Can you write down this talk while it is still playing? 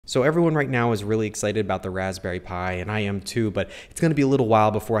So everyone right now is really excited about the Raspberry Pi, and I am too, but it's going to be a little while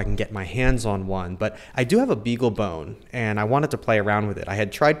before I can get my hands on one. But I do have a BeagleBone, and I wanted to play around with it. I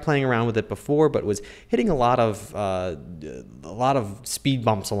had tried playing around with it before, but was hitting a lot of speed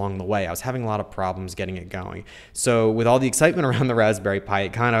bumps along the way. I was having a lot of problems getting it going. So with all the excitement around the Raspberry Pi,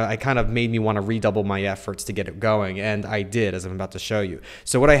 it kind of made me want to redouble my efforts to get it going, and I did, as I'm about to show you.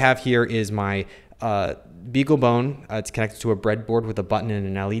 So what I have here is my BeagleBone. It's connected to a breadboard with a button and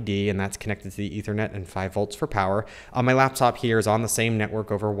an LED, and that's connected to the Ethernet and 5 volts for power. My laptop here is on the same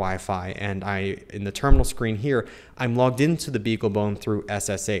network over Wi-Fi, and in the terminal screen here, I'm logged into the BeagleBone through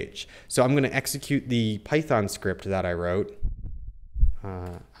SSH. So I'm going to execute the Python script that I wrote,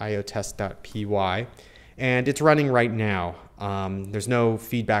 iotest.py, and it's running right now. There's no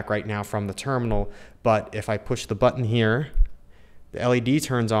feedback right now from the terminal, but if I push the button here, the LED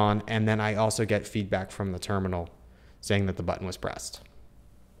turns on, and then I also get feedback from the terminal saying that the button was pressed.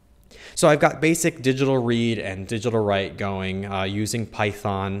 So I've got basic digital read and digital write going using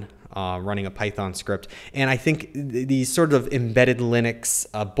Python, running a Python script. And I think these sort of embedded Linux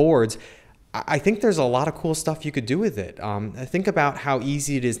boards, I think there's a lot of cool stuff you could do with it. Think about how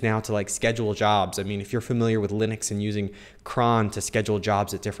easy it is now to schedule jobs. I mean, if you're familiar with Linux and using cron to schedule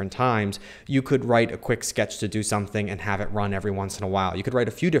jobs at different times, you could write a quick sketch to do something and have it run every once in a while. You could write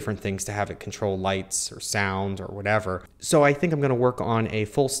a few different things to have it control lights or sound or whatever. So I think I'm going to work on a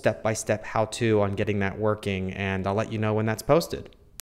full step-by-step how-to on getting that working, and I'll let you know when that's posted.